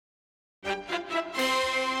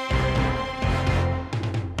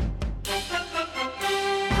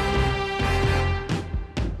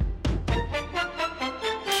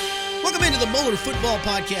Moeller Football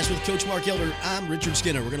Podcast with Coach Mark Elder. I'm Richard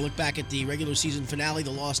Skinner. We're going to look back at the regular season finale,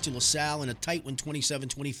 the loss to LaSalle, and a tight one,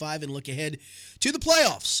 27-25, and look ahead to the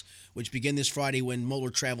playoffs, which begin this Friday when Moeller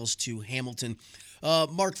travels to Hamilton.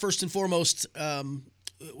 Mark, first and foremost,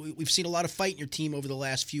 we've seen a lot of fight in your team over the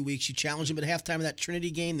last few weeks. You challenged them at halftime of that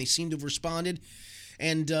Trinity game. They seem to have responded.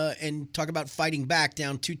 And talk about fighting back,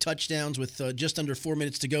 down 2 touchdowns with just under 4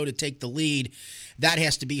 minutes to go to take the lead. That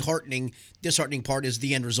has to be heartening. Disheartening part is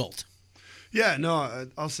the end result. Yeah, no,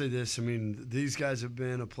 I'll say this. I mean, these guys have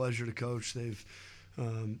been a pleasure to coach. They've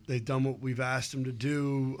done what we've asked them to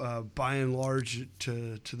do, by and large,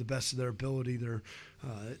 to the best of their ability.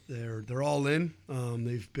 They're all in.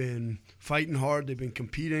 They've been fighting hard. They've been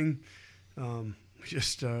competing. We're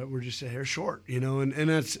just a hair short, and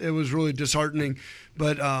it was really disheartening.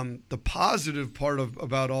 But the positive part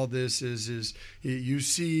about all this is you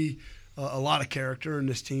see a lot of character in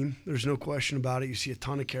this team. There's no question about it. You see a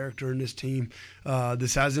ton of character in this team.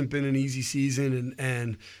 This hasn't been an easy season,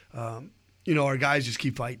 and our guys just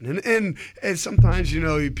keep fighting. And sometimes,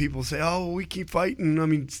 people say, oh, well, we keep fighting. I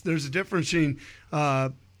mean, there's a difference between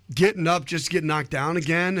getting up just to get knocked down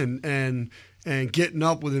again and getting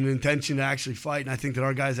up with an intention to actually fight. And I think that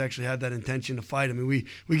our guys actually had that intention to fight. I mean,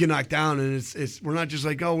 we get knocked down, and we're not just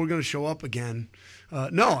like, oh, we're going to show up again.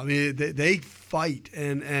 No, I mean, they fight,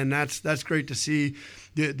 and that's great to see.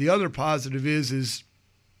 The other positive is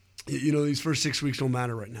these first 6 weeks don't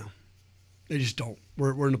matter right now. They just don't.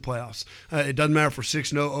 We're in the playoffs. It doesn't matter if we're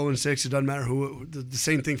 6-0, 0-6. It doesn't matter who. The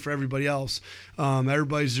same thing for everybody else.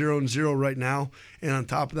 Everybody's 0-0 right now, and on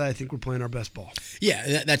top of that, I think we're playing our best ball.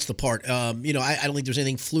 Yeah, that's the part. I don't think there's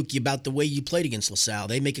anything fluky about the way you played against LaSalle.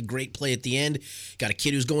 They make a great play at the end. Got a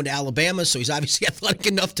kid who's going to Alabama, so he's obviously athletic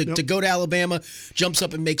enough to go to Alabama. Jumps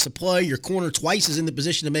up and makes a play. Your corner twice is in the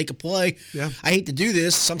position to make a play. Yeah. I hate to do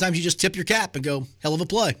this. Sometimes you just tip your cap and go, hell of a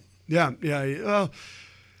play. Yeah. Well,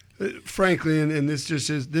 frankly, and this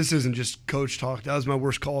isn't just coach talk. That was my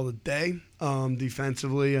worst call of the day.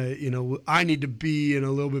 Defensively, I need to be in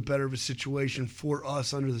a little bit better of a situation for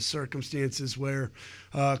us under the circumstances where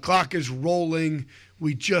clock is rolling.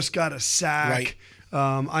 We just got a sack.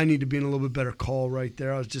 Right. I need to be in a little bit better call right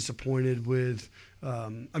there. I was disappointed with.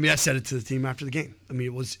 I said it to the team after the game. I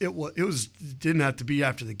mean, it didn't have to be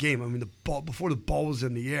after the game. I mean, the ball before the ball was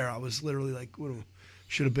in the air, I was literally like, what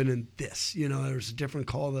should have been in this. There was a different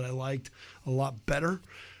call that I liked a lot better.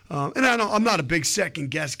 And I'm not a big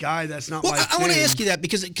second-guess guy. That's not my thing. I want to ask you that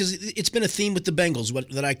because it's been a theme with the Bengals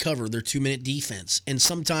that I cover, their 2-minute defense. And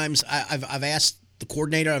sometimes I've asked the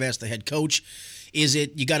coordinator, I've asked the head coach, is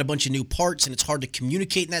it you got a bunch of new parts and it's hard to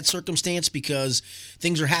communicate in that circumstance because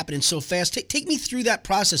things are happening so fast? Take me through that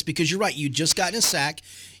process because you're right. You just got in a sack.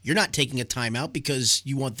 You're not taking a timeout because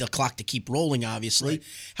you want the clock to keep rolling, obviously. Right.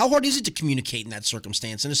 How hard is it to communicate in that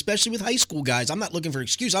circumstance? And especially with high school guys, I'm not looking for an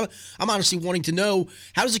excuse. I'm honestly wanting to know,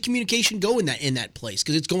 how does the communication go in that place?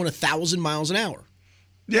 Because it's going 1,000 miles an hour.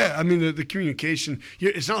 Yeah, I mean, the communication,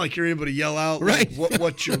 it's not like you're able to yell out right.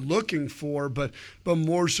 what you're looking for, but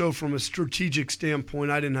more so from a strategic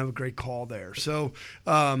standpoint, I didn't have a great call there. So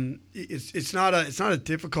it's not a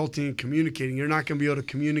difficulty in communicating. You're not going to be able to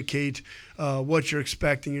communicate what you're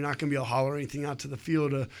expecting. You're not going to be able to holler anything out to the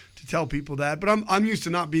field to tell people that. But I'm used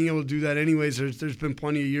to not being able to do that anyways. There's been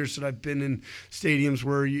plenty of years that I've been in stadiums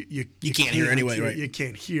where you can't hear anyway, right? You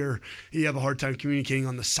can't hear. You have a hard time communicating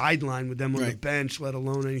on the sideline with them on right. the bench, let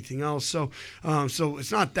alone anything else. So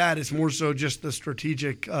it's not that. It's more so just the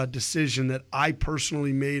strategic decision that I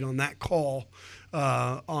personally made on that call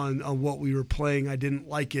on what we were playing. I didn't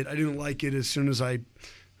like it. I didn't like it as soon as I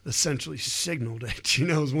essentially signaled it.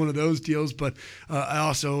 It was one of those deals. But I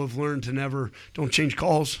also have learned to don't change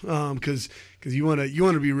calls because you want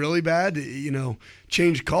to be really bad.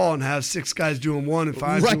 Change call and have 6 guys doing one and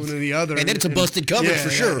 5 right. doing the other. And then it's a busted coverage for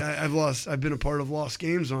sure. I've been a part of lost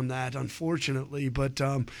games on that, unfortunately. But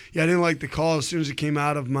I didn't like the call as soon as it came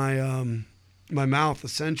out of my my mouth,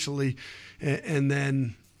 essentially, and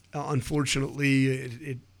then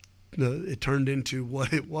unfortunately it turned into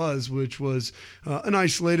what it was, which was an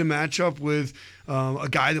isolated matchup with a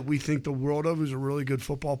guy that we think the world of, who's a really good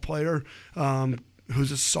football player,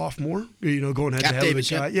 who's a sophomore, going head to head with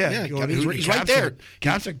a guy. Yeah, he's right there.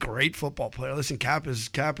 Cap's a great football player. Listen, Cap is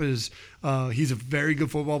he's a very good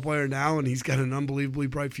football player now, and he's got an unbelievably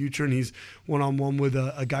bright future, and he's one-on-one with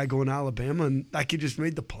a guy going to Alabama, and that kid just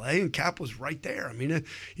made the play, and Cap was right there. I mean,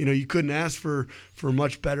 you couldn't ask for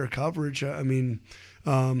much better coverage. I mean,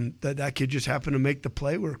 that kid just happened to make the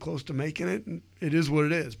play. We were close to making it, and it is what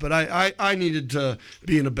it is. But I needed to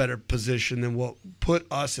be in a better position than what put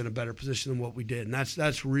us in a better position than what we did, and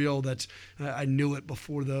that's real. I knew it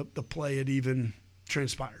before the play had even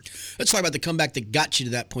transpired. Let's talk about the comeback that got you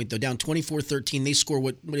to that point, though. Down 24-13, they score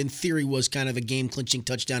what in theory was kind of a game-clinching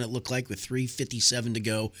touchdown, it looked like, with 3:57 to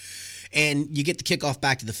go. And you get the kickoff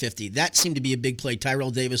back to the 50. That seemed to be a big play. Tyrell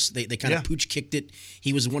Davis, they kind of pooch kicked it.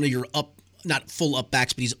 He was one of your not full up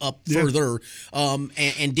backs, but he's up further,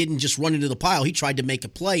 and didn't just run into the pile. He tried to make a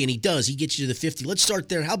play, and he does. He gets you to the 50. Let's start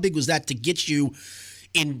there. How big was that to get you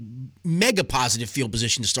in mega positive field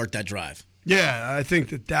position to start that drive? Yeah, I think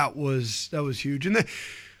that was huge. And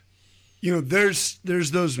there's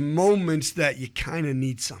those moments that you kind of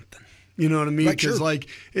need something. You know what I mean? Right, Because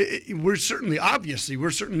sure. we're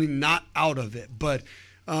certainly not out of it, but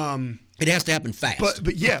it has to happen fast.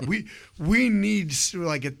 But yeah, we need,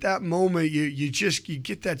 like, at that moment you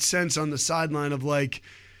get that sense on the sideline of, like,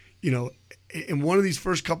 in one of these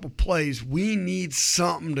first couple plays, we need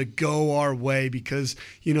something to go our way because,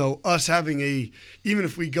 us having even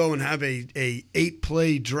if we go and have a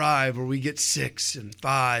 8-play drive where we get 6 and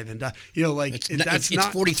 5 and, it's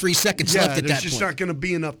 43 seconds left at that point. There's just not going to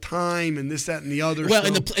be enough time and this, that, and the other. Well,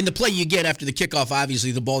 in the play you get after the kickoff,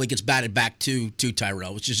 obviously the ball that gets batted back to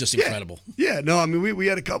Tyrell, which is just incredible. Yeah, no, I mean, we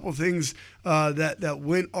had a couple things that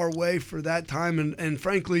went our way for that time, and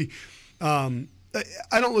frankly,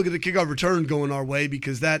 I don't look at the kickoff return going our way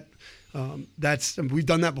because that's we've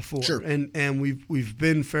done that before, sure. and we've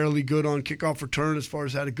been fairly good on kickoff return as far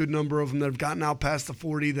as had a good number of them that have gotten out past the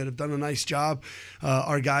 40 that have done a nice job.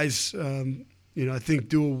 Our guys, I think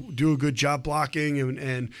do a good job blocking,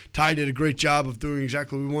 and Ty did a great job of doing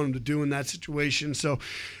exactly what we wanted him to do in that situation. So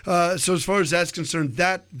as far as that's concerned,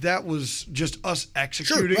 that was just us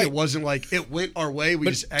executing. Sure, right. It wasn't like it went our way. We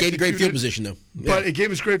just executed. Gave you great field position, though. Yeah. But it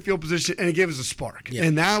gave us great field position, and it gave us a spark. Yeah.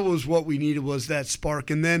 And that was what we needed, was that spark.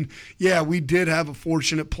 And then, we did have a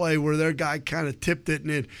fortunate play where their guy kind of tipped it,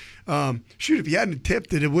 and it if he hadn't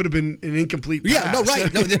tipped it, it would have been an incomplete pass. Yeah, no,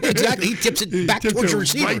 right. No, exactly. He tips it back towards the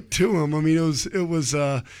receiver. Right to him. I mean, it was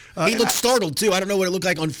he looked startled, too. I don't know what it looked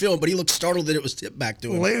like on film, but he looked startled that it was tipped back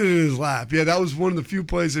to him. Landed in his lap. Yeah, that was one of the few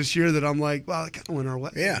plays this year that I'm like, well, it kind of went our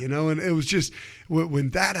way. Yeah. And it was just,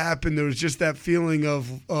 when that happened, there was just that feeling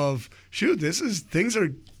of shoot, this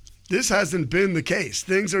hasn't been the case.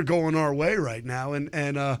 Things are going our way right now.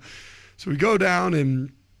 And so we go down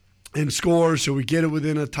and score, so we get it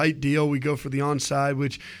within a tight deal. We go for the onside,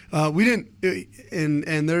 which we didn't.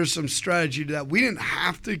 And there's some strategy to that. We didn't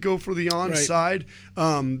have to go for the onside,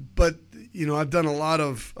 right. But I've done a lot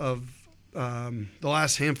of the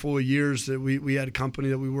last handful of years that we had a company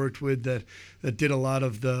that we worked with that did a lot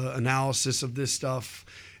of the analysis of this stuff.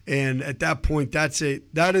 And at that point, that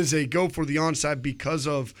is a go for the onside because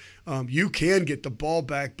of you can get the ball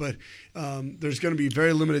back, but there's going to be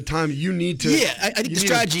very limited time. You need to. Yeah, I think the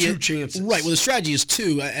strategy is 2 chances. Right. Well, the strategy is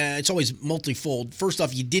 2. It's always multifold. First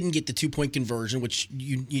off, you didn't get the 2-point conversion, which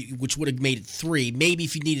would have made it 3. Maybe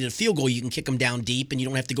if you needed a field goal, you can kick them down deep, and you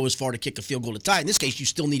don't have to go as far to kick a field goal to tie. In this case, you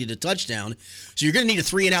still needed a touchdown, so you're going to need a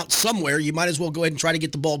 3 and out somewhere. You might as well go ahead and try to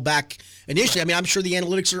get the ball back initially. Right. I mean, I'm sure the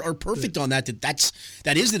analytics are perfect on that.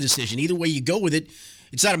 That is the decision. Either way you go with it.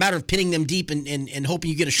 It's not a matter of pinning them deep and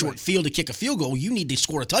hoping you get a short field to kick a field goal. You need to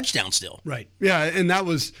score a touchdown still. Right. Yeah, and that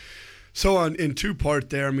was so in 2-part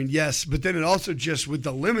there. I mean, yes, but then it also just with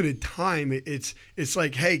the limited time, it's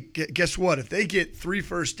like, hey, guess what? If they get 3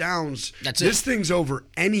 first downs, this thing's over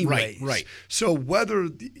anyway. Right. So whether,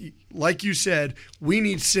 like you said, we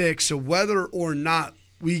need 6. So whether or not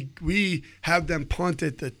we have them punt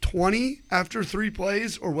at the 20 after 3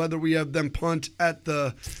 plays, or whether we have them punt at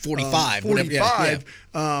the 45. We're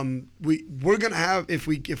gonna have, if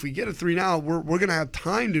we get a 3 now, we're gonna have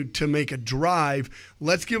time to make a drive.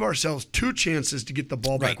 Let's give ourselves 2 chances to get the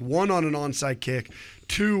ball back. 1 on an onside kick,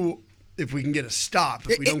 2 if we can get a stop.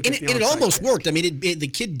 If we don't get the onside it almost kick. worked. I mean, the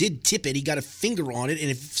kid did tip it. He got a finger on it,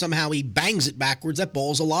 and if somehow he bangs it backwards, that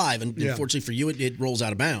ball's alive. And unfortunately for you, it rolls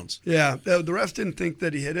out of bounds. Yeah, the refs didn't think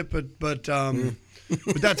that he hit it, but but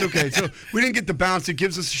that's okay. So we didn't get the bounce. It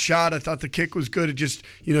gives us a shot. I thought the kick was good. It just,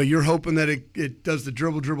 you're hoping that it does the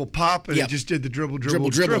dribble, pop, and it just did the dribble,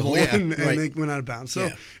 yeah, and right. they went out of bounds. So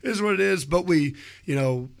it is what it is. But we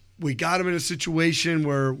got him in a situation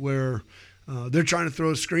where they're trying to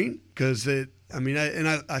throw a screen because I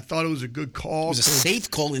thought it was a good call. It was a safe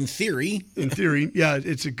call in theory. In theory, yeah,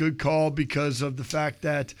 it's a good call because of the fact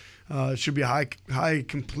that it should be a high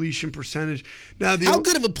completion percentage. Now, how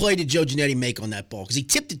good of a play did Joe Giannetti make on that ball? Because he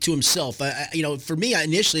tipped it to himself. For me,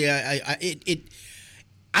 initially,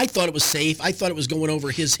 I thought it was safe. I thought it was going over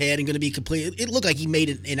his head and going to be complete. It looked like he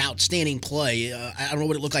made an outstanding play. I don't know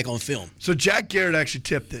what it looked like on film. So Jack Garrett actually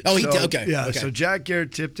tipped it. Oh, he did? Okay. Yeah, okay. So Jack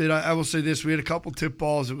Garrett tipped it. I will say this. We had a couple tip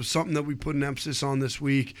balls. It was something that we put an emphasis on this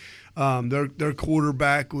week. Their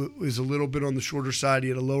quarterback was a little bit on the shorter side. He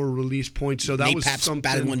had a lower release point, so that Nate was Pabst something.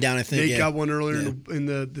 batted one down, I think. Nate got one earlier in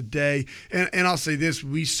the day. And I'll say this,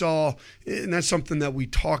 we saw, and that's something that we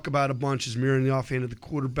talk about a bunch, is mirroring the offhand of the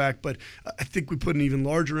quarterback, but I think we put an even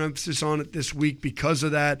larger emphasis on it this week because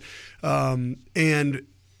of that. And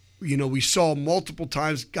we saw multiple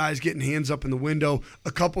times guys getting hands up in the window,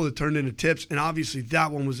 a couple that turned into tips, and obviously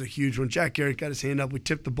that one was a huge one. Jack Garrett got his hand up. We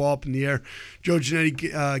tipped the ball up in the air. Joe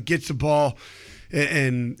Giannetti gets the ball,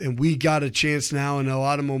 and we got a chance now and a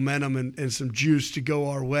lot of momentum and some juice to go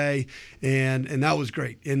our way, and that was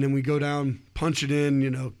great. And then we go down, punch it in,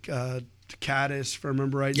 to Caddis, if I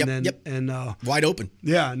remember right. And wide open.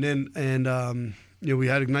 Yeah, and we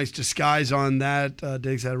had a nice disguise on that.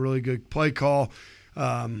 Diggs had a really good play call.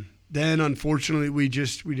 Then, unfortunately, we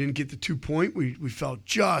didn't get the 2-point. We fell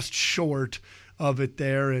just short of it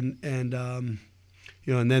there, and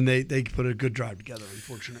then they put a good drive together,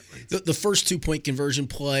 unfortunately. The first 2-point conversion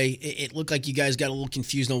play, it looked like you guys got a little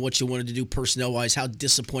confused on what you wanted to do personnel-wise. How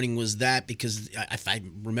disappointing was that? Because if I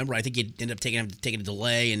remember, I think you ended up taking a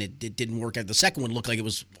delay, and it didn't work out. The second one looked like it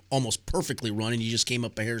was almost perfectly run, and you just came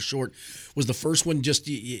up a hair short. Was the first one just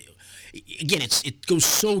again? It goes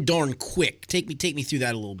so darn quick. Take me through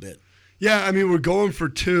that a little bit. Yeah, I mean, we're going for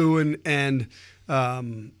 2, and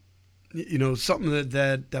something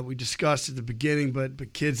that we discussed at the beginning,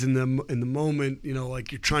 but kids in the moment,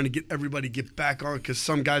 like you're trying to get everybody get back on because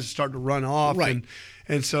some guys are starting to run off, right?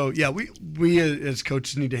 And so yeah, we as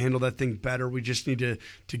coaches need to handle that thing better. We just need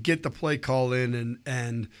to get the play call in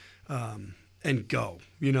and go.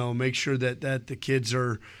 Make sure that the kids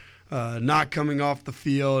are not coming off the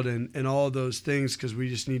field and all of those things, because we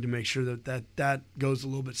just need to make sure that goes a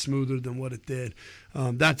little bit smoother than what it did.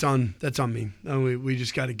 That's on me. We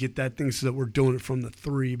just got to get that thing so that we're doing it from the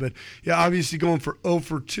 3. But yeah, obviously going for 0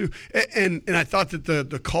 for 2, and I thought that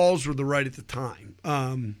the calls were the right at the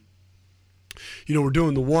time. We're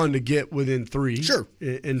doing the 1 to get within 3. Sure.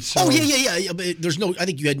 And so, yeah. There's I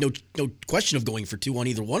think you had no question of going for 2 on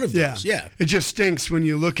either one of those. Yeah. It just stinks when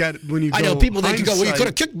you look at when you go. I know people think you go, well, you could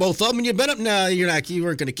have kicked both of them and you've been up. No, you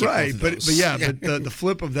weren't going to kick right, both of those. But the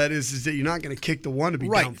flip of that is that you're not going to kick the 1 to be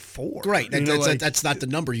down 4. Right. That's not the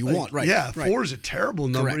number you want. Right. Yeah. Right. 4 is a terrible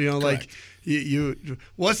number. Correct. Like. You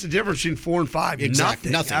what's the difference between 4 and 5? Exactly.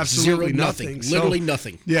 Nothing. Absolutely Zero, nothing. Literally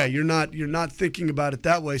nothing. Yeah, you're not thinking about it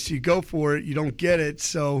that way. So you go for it, you don't get it.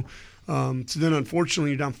 So then unfortunately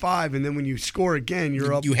you're down 5, and then when you score again,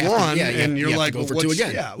 you're up 1, and you're like, go for 2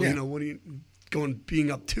 again. What are you being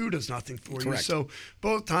up 2 does nothing for Correct. you. So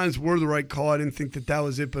both times were the right call. I didn't think that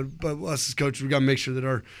was it, but us as coaches, we got to make sure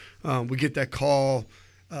that we get that call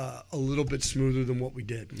a little bit smoother than what we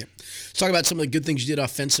did. Yeah. Let's talk about some of the good things you did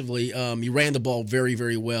offensively. You ran the ball very,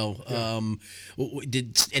 very well. Yeah.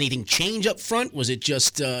 Did anything change up front? Was it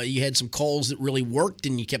just you had some calls that really worked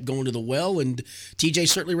and you kept going to the well? And TJ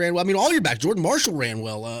certainly ran well. I mean, all your backs. Jordan Marshall ran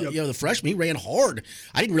well. The freshman, he ran hard.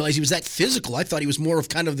 I didn't realize he was that physical. I thought he was more of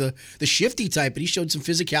kind of the shifty type, but he showed some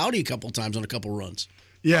physicality a couple of times on a couple of runs.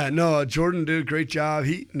 Yeah, no, Jordan did a great job.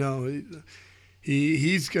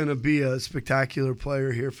 He's going to be a spectacular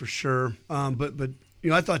player here for sure. But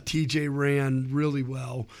I thought TJ ran really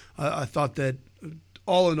well. I thought that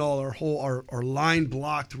all in all, our line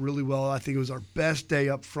blocked really well. I think it was our best day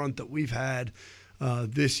up front that we've had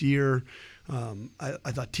this year. I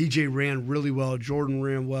thought TJ ran really well. Jordan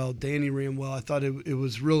ran well. Danny ran well. I thought it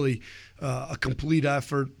was really a complete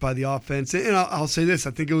effort by the offense. And I'll say this,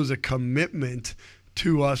 I think it was a commitment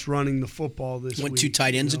to us running the football this week. Went 2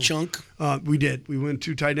 tight ends a chunk? We did. We went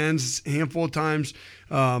 2 tight ends a handful of times.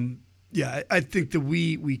 I think that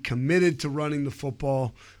we committed to running the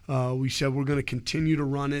football. We said we're going to continue to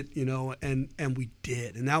run it, and we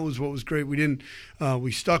did. And that was what was great.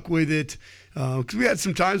 We stuck with it because we had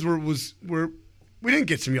some times where we didn't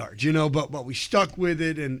get some yards, but we stuck with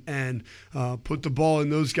it and put the ball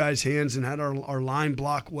in those guys' hands and had our line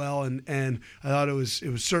block well. And I thought it was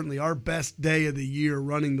certainly our best day of the year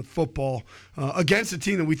running the football against a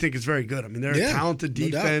team that we think is very good. I mean, they're a talented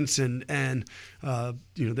defense, and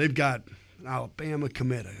they've got an Alabama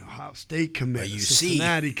commit, an Ohio State commit, a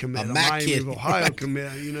Cincinnati commit, a Miami of Ohio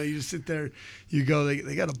commit. You just sit there, you go,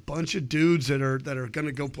 they got a bunch of dudes that are going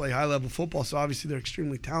to go play high-level football, so obviously they're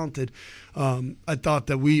extremely talented. I thought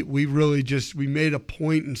that we really we made a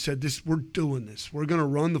point and said, we're doing this. We're going to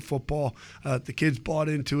run the football. The kids bought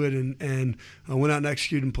into it and went out and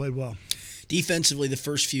executed and played well. Defensively, the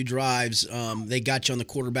first few drives, they got you on the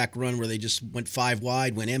quarterback run where they just went 5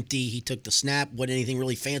 wide, went empty. He took the snap, wasn't anything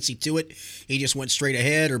really fancy to it. He just went straight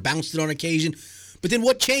ahead or bounced it on occasion. But then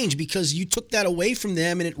what changed? Because you took that away from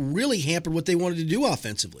them, and it really hampered what they wanted to do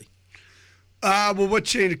offensively. Well, what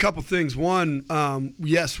changed? A couple things. One,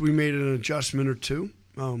 yes, we made an adjustment or two.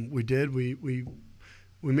 We did. We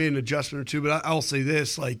made an adjustment or two. But I'll say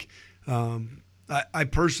this: I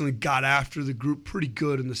personally got after the group pretty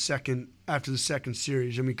good after the second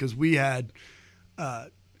series. I mean, because we had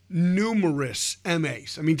numerous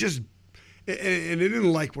MAs. I mean, just. And it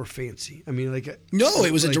didn't like we're fancy. I mean, no,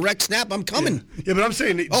 it was a direct snap. I'm coming. Yeah, but I'm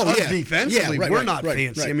saying defensively, we're not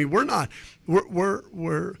fancy. Right. I mean, we're not.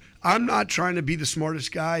 We're. I'm not trying to be the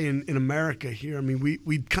smartest guy in America here. I mean,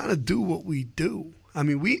 we kind of do what we do. I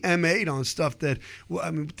mean, we MA'd on stuff that. I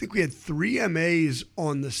think we had 3 MAs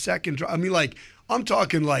on the second drive. I mean, I'm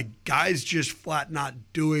talking guys just flat not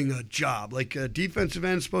doing a job. A defensive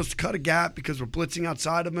end is supposed to cut a gap because we're blitzing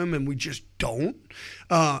outside of him, and we just don't.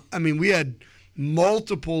 I mean, we had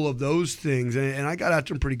multiple of those things, and I got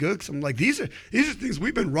after them pretty good because I'm like, these are things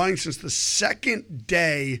we've been running since the second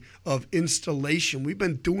day of installation. We've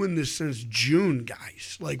been doing this since June,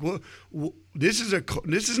 guys. This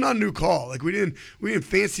is not a new call. We didn't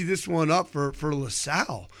fancy this one up for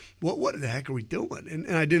LaSalle. What the heck are we doing?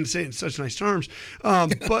 And I didn't say it in such nice terms,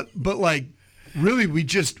 but really we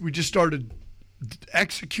just started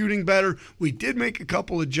executing better. We did make a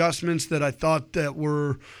couple adjustments that I thought that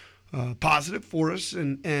were positive for us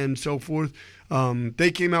and so forth.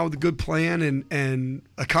 They came out with a good plan and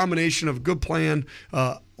a combination of a good plan,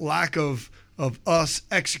 lack of us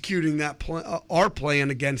executing that our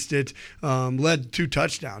plan against it led to 2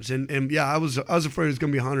 touchdowns. And yeah, I was afraid it was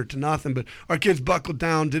going to be 100-0, but our kids buckled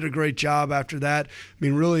down, did a great job after that. I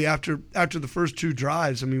mean, really after the first 2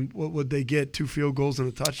 drives, I mean, what would they get? 2 field goals and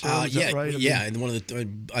a touchdown? Is that right? And one of the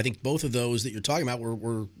I think both of those that you're talking about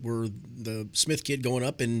were the Smith kid going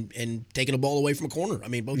up and taking a ball away from a corner. I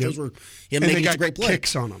mean, both those were him making a great play.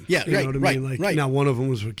 Kicks on them. Yeah, you know what I mean? Right. Now one of them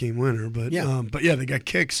was a game winner, but they got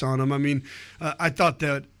kicks on them. I mean, I thought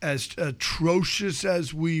that as atrocious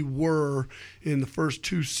as we were in the first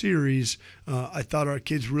 2 series, I thought our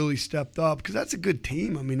kids really stepped up because that's a good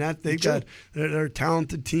team. I mean, they're a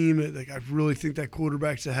talented team. I really think that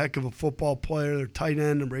quarterback's a heck of a football player. Their tight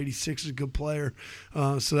end, number 86, is a good player.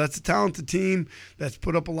 So that's a talented team that's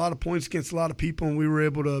put up a lot of points against a lot of people, and we were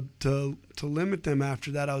able to limit them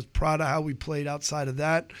after that. I was proud of how we played outside of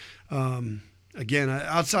that. Again,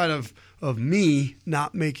 outside of me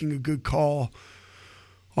not making a good call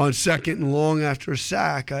on 2nd and long after a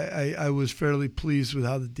sack, I was fairly pleased with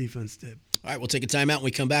how the defense did. All right, we'll take a timeout. When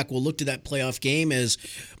we come back, we'll look to that playoff game as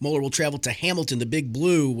Moeller will travel to Hamilton, the Big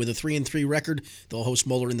Blue, with a 3-3 record. They'll host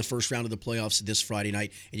Moeller in the first round of the playoffs this Friday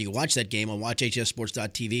night, and you can watch that game on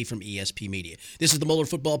WatchHSSports.tv from ESP Media. This is the Moeller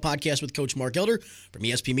Football Podcast with Coach Mark Elder from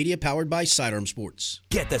ESP Media, powered by Sidearm Sports.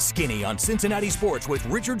 Get the skinny on Cincinnati sports with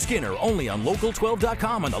Richard Skinner only on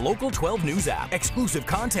Local12.com and the Local 12 News app. Exclusive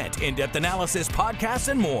content, in-depth analysis, podcasts,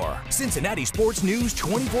 and more. Cincinnati sports news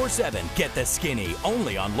 24/7. Get the skinny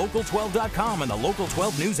only on Local12.com and the Local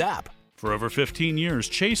 12 News app. For over 15 years,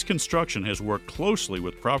 Chase Construction has worked closely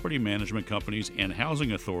with property management companies and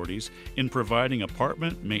housing authorities in providing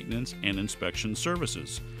apartment maintenance and inspection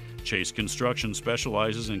services. Chase Construction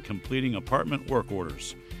specializes in completing apartment work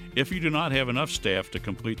orders. If you do not have enough staff to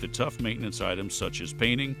complete the tough maintenance items such as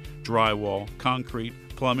painting, drywall, concrete,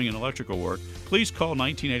 plumbing, and electrical work, please call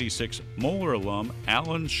 1986 Moeller alum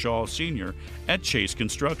Alan Shaw Sr. at Chase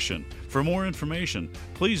Construction. For more information,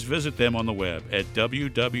 please visit them on the web at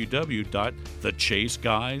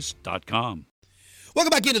www.thechaseguys.com.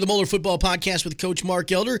 Welcome back into the Moeller Football Podcast with Coach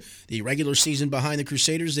Mark Elder. The regular season behind the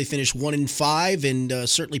Crusaders, they finished 1-5 and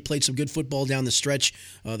certainly played some good football down the stretch.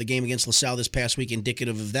 The game against LaSalle this past week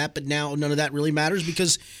indicative of that, but now none of that really matters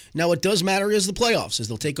because now what does matter is the playoffs, as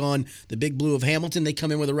they'll take on the Big Blue of Hamilton. They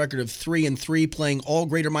come in with a record of 3-3, playing all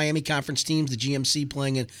Greater Miami Conference teams, the GMC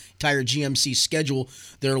playing an entire GMC schedule.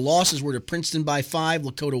 Their losses were to Princeton by 5,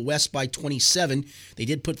 Lakota West by 27. They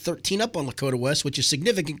did put 13 up on Lakota West, which is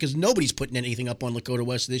significant because nobody's putting anything up on Lakota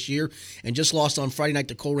West this year, and just lost on Friday night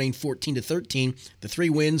to Coleraine 14-13. The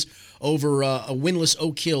 3 wins over a winless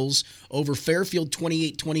Oak Hills, over Fairfield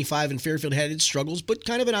 28-25, and Fairfield had its struggles, but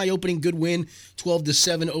kind of an eye-opening good win,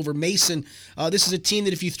 12-7 over Mason. This is a team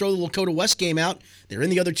that if you throw the Lakota West game out, they're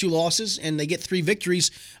in the other 2 losses, and they get 3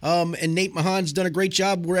 victories, and Nate Mahan's done a great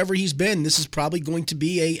job wherever he's been. This is probably going to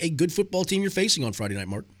be a good football team you're facing on Friday night,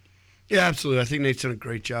 Mark. Yeah, absolutely. I think Nate's done a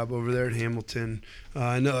great job over there at Hamilton.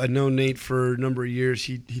 I know Nate for a number of years.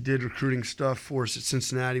 He did recruiting stuff for us at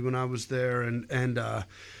Cincinnati when I was there, and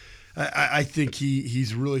I think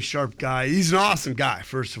he's a really sharp guy. He's an awesome guy,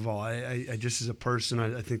 first of all. I just as a person,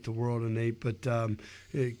 I think the world of Nate. But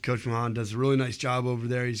Coach Mahan does a really nice job over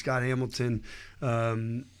there. He's got Hamilton,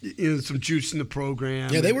 some juice in the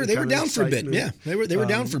program. Yeah, they were down for a bit. Yeah, they were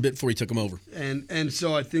down for a bit before he took them over. And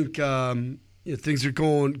so I think things are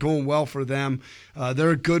going well for them.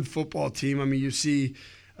 They're a good football team. I mean, you see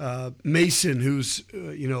Mason, who's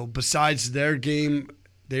besides their game,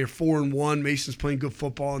 they're 4-1. Mason's playing good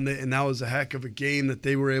football, and that was a heck of a game that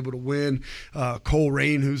they were able to win.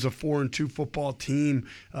 Coleraine, who's a 4-2 football team,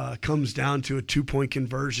 comes down to a 2-point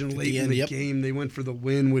conversion late in the game. They went for the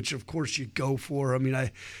win, which of course you go for. I mean,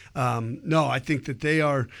 I think that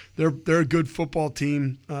they're a good football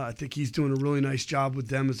team. I think he's doing a really nice job with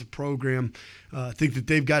them as a program. I think that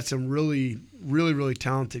they've got some really, really, really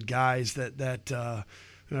talented guys that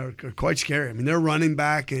are quite scary. I mean, they're running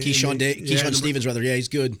back. Keyshawn Stevens, rather. Yeah, he's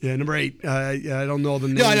good. Yeah, number 8. I don't know the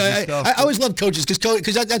names and stuff. I always love coaches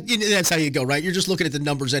because that's how you go, right? You're just looking at the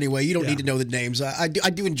numbers anyway. You don't need to know the names. I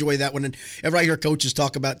do enjoy that whenever I hear coaches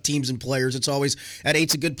talk about teams and players. It's always at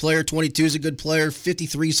 8's a good player, 22 is a good player,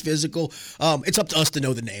 53's physical. It's up to us to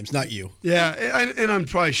know the names, not you. Yeah, and I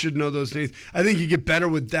probably should know those names. I think you get better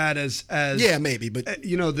with that as yeah, maybe, but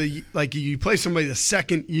you play somebody the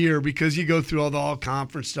second year because you go through all the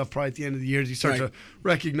all-conference stuff probably at the end of the year. You start to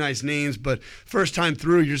recognize names, but first time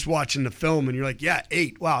through, you're just watching the film and you're like, yeah,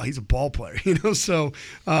 8. Wow, he's a ball player, So,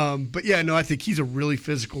 but yeah, no, I think he's a really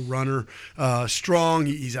physical runner, strong.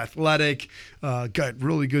 He's athletic, got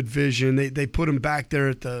really good vision. They put him back there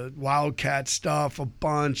at the Wildcat stuff a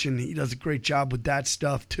bunch, and he does a great job with that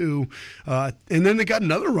stuff too. And then they got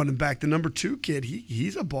another running back, the number 2 kid.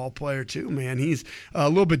 He's a ball player too, man. He's a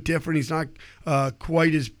little bit different. He's not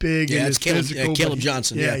quite as big and as physical. Caleb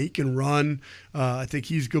Johnson. Yeah, he can run. I think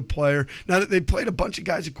he's a good player. Now that they played a bunch of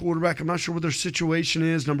guys at quarterback, I'm not sure what their situation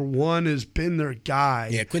is. Number 1 has been their guy.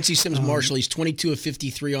 Yeah, Quincy Sims-Marshall. He's 22 of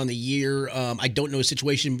 53 on the year. I don't know his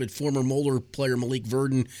situation, but former Moeller player Malik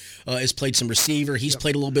Verdon has played some receiver. He's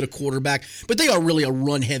played a little bit of quarterback, but they are really a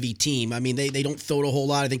run-heavy team. I mean, they don't throw it a whole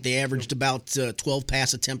lot. I think they averaged about 12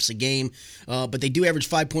 pass attempts a game, but they do average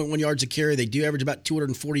 5.1 yards a carry. They do average about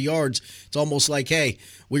 240 yards. It's almost like, hey,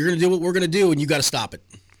 we're going to do what we're going to do, and you got to stop it.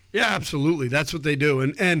 Yeah, absolutely. That's what they do.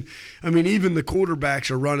 And I mean, even the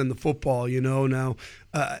quarterbacks are running the football, Now,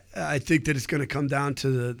 I think that it's going to come down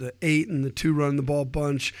to the 8 and the 2 running the ball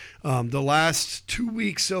bunch. The last 2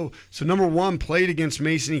 weeks, so number 1 played against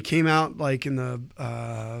Mason. He came out like in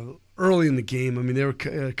the early in the game. I mean, they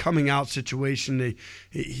were coming out situation.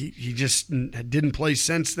 He just didn't play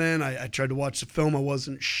since then. I tried to watch the film. I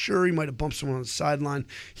wasn't sure. He might have bumped someone on the sideline.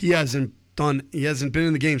 He hasn't been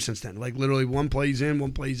in the game since then. Like literally one play's in,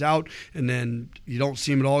 one play's out, and then you don't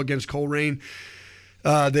see him at all against Coleraine.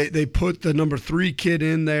 They put the number 3 kid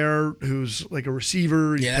in there who's like a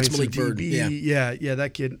receiver. Yeah, that's Malik Verdon. Yeah,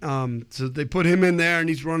 that kid. So they put him in there, and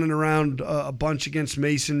he's running around a bunch against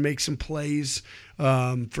Mason, make some plays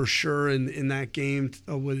for sure in that game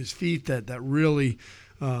with his feet that really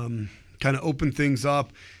kind of opened things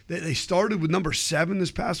up. They started with number 7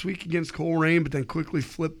 this past week against Coleraine, but then quickly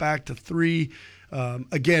flipped back to 3.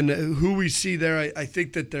 Again, who we see there, I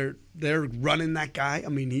think that they're running that guy. I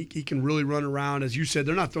mean, he can really run around. As you said,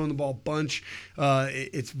 they're not throwing the ball a bunch.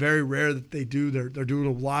 It's very rare that they do. They're doing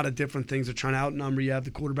a lot of different things. They're trying to outnumber. You have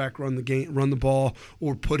the quarterback run the ball,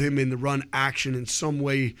 or put him in the run action in some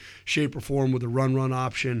way, shape, or form with a run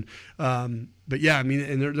option. But yeah, I mean,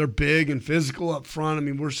 and they're big and physical up front. I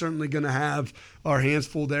mean, we're certainly going to have our hands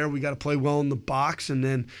full there. We got to play well in the box, and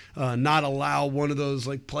then not allow one of those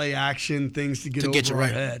like play action things to get over our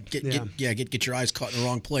head. Get your eyes caught in the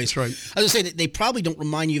wrong place. That's right. I was going to say that they probably don't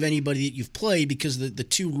remind you of anybody that you've played, because the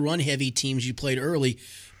 2 run-heavy teams you played early,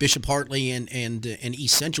 Bishop Hartley and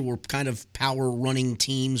East Central, were kind of power running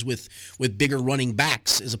teams with bigger running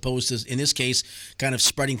backs, as opposed to, in this case, kind of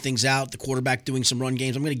spreading things out, the quarterback doing some run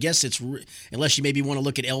games. I'm going to guess unless you maybe want to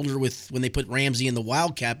look at Elder when they put Ramsey in the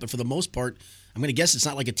Wildcat, but for the most part, I'm going to guess it's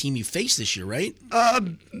not like a team you faced this year, right?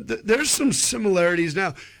 There's some similarities.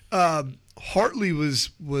 Now, Hartley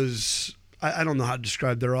was I don't know how to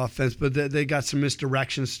describe their offense, but they got some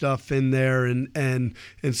misdirection stuff in there and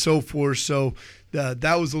so forth. So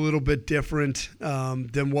that was a little bit different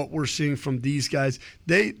than what we're seeing from these guys.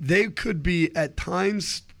 They could be at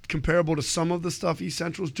times comparable to some of the stuff East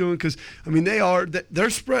Central's doing, because I mean they're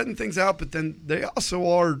spreading things out, but then they also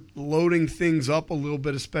are loading things up a little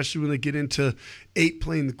bit, especially when they get into 8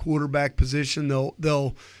 playing the quarterback position. They'll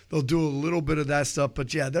do a little bit of that stuff,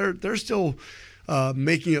 but yeah, they're still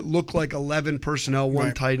making it look like 11 personnel,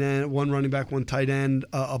 one tight end, one running back, one tight end,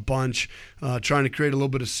 a bunch, trying to create a little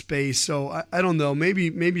bit of space. So I don't know,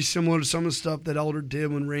 maybe similar to some of the stuff that Elder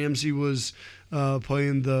did when Ramsey was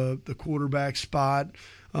playing the quarterback spot.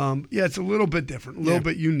 It's a little bit different, a little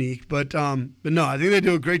bit unique, but no, I think they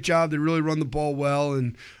do a great job. They really run the ball well,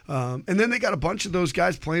 and then they got a bunch of those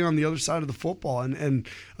guys playing on the other side of the football, and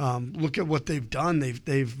look at what they've done.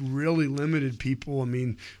 They've really limited people. I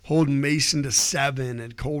mean, holding Mason to 7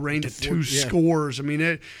 and Cole Rain to 2 scores. I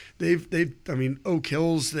mean, Oak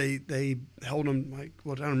Hills they held them like,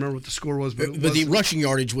 well, I don't remember what the score was, but the rushing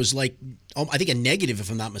yardage was like, I think a negative, if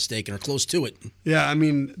I'm not mistaken, or close to it. Yeah, I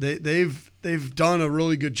mean they've done a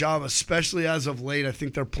really good job, especially as of late. I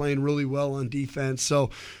think they're playing really well on defense. So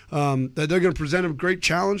they're going to present a great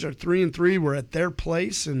challenge. They're 3-3. We're at their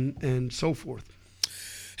place, and so forth.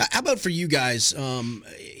 How about for you guys?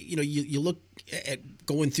 You look at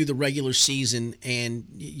going through the regular season, and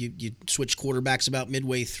you switch quarterbacks about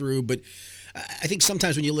midway through, but I think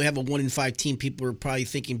sometimes when you have a 1-5 team, people are probably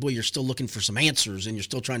thinking, boy, you're still looking for some answers and you're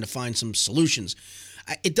still trying to find some solutions.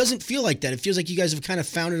 It doesn't feel like that. It feels like you guys have kind of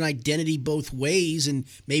found an identity both ways and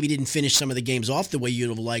maybe didn't finish some of the games off the way you'd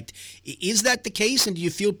have liked. Is that the case? And do you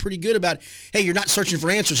feel pretty good about, hey, you're not searching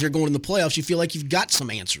for answers here going in the playoffs. You feel like you've got some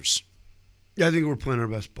answers. Yeah, I think we're playing our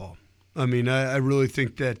best ball. I mean, I really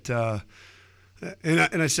think that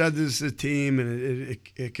and I said this to the team, and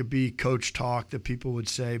it could be coach talk that people would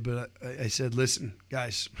say, but I said, listen,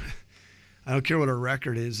 guys, I don't care what our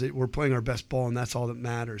record is. We're playing our best ball, and that's all that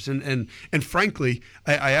matters. And frankly,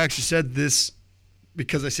 I actually said this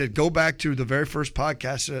because I said, go back to the very first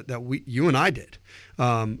podcast that you and I did.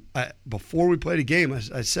 Before we played a game,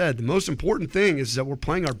 I said the most important thing is that we're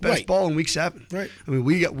playing our best ball in Week 7. Right. I mean,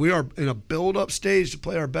 we are in a build-up stage to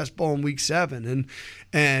play our best ball in Week 7,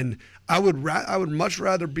 and I would much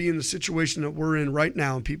rather be in the situation that we're in right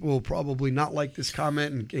now. And people will probably not like this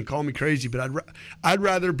comment and call me crazy, but I'd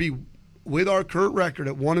rather be with our current record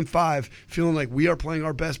at 1-5, feeling like we are playing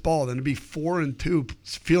our best ball, than to be 4-2,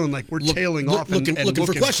 feeling like we're tailing off and looking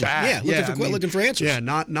for questions. bad. Looking for answers. Yeah,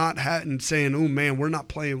 not saying, oh man, we're not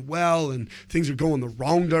playing well and things are going the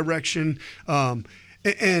wrong direction.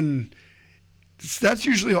 And that's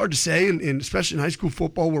usually hard to say, and especially in high school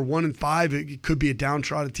football, we're 1-5. It could be a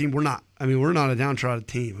downtrodden team. We're not. I mean, we're not a downtrodden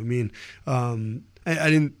team. I mean,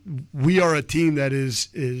 we are a team that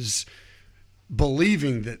is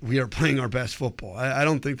believing that we are playing our best football. I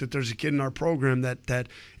don't think that there's a kid in our program that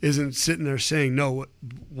isn't sitting there saying, no,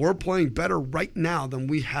 we're playing better right now than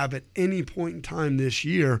we have at any point in time this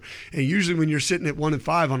year. And usually when you're sitting at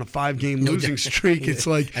 1-5 on a 5-game losing streak, it's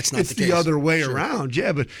like it's the other way around.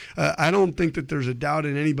 Yeah, but I don't think that there's a doubt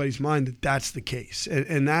in anybody's mind that that's the case.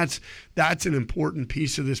 And that's an important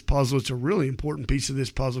piece of this puzzle. It's a really important piece of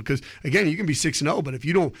this puzzle because, again, you can be 6-0, but if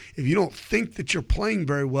you don't think that you're playing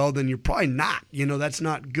very well, then you're probably not. That's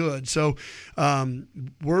not good. So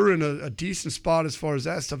we're in a decent spot as far as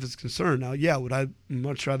that stuff is concerned. Now, yeah, would I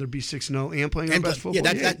much rather be 6-0 and playing our best football?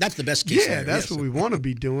 Yeah, that's the best case. Yeah, that's what we want to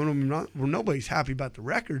be doing. I mean, nobody's happy about the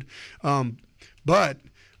record, but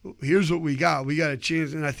here's what we got. We got a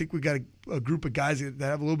chance, and I think we got a group of guys that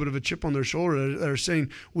have a little bit of a chip on their shoulder that are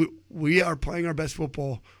saying we are playing our best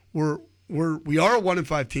football. We are a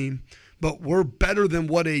 1-5 team, but we're better than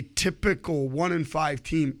what a typical 1-5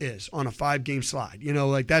 team is on a 5-game slide.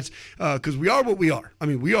 That's because we are what we are. I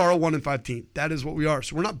mean, we are a 1-5 team. That is what we are.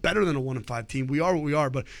 So we're not better than a 1-5 team. We are what we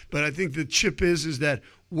are. But I think the chip is that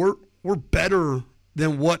we're better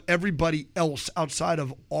than what everybody else outside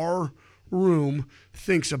of our room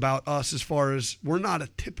thinks about us, as far as we're not a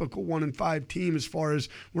typical 1-5 team, as far as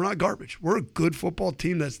we're not garbage. We're a good football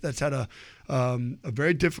team that's had a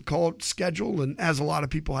very difficult schedule, and as a lot of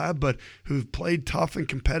people have, but who've played tough and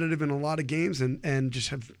competitive in a lot of games and just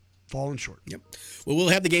have fallen short. Yep. Well, we'll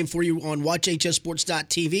have the game for you on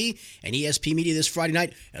WatchHSSports.tv and ESP Media this Friday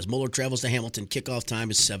night as Moeller travels to Hamilton. Kickoff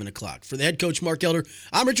time is 7 o'clock. For the head coach, Mark Elder,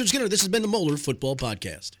 I'm Richard Skinner. This has been the Moeller Football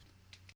Podcast.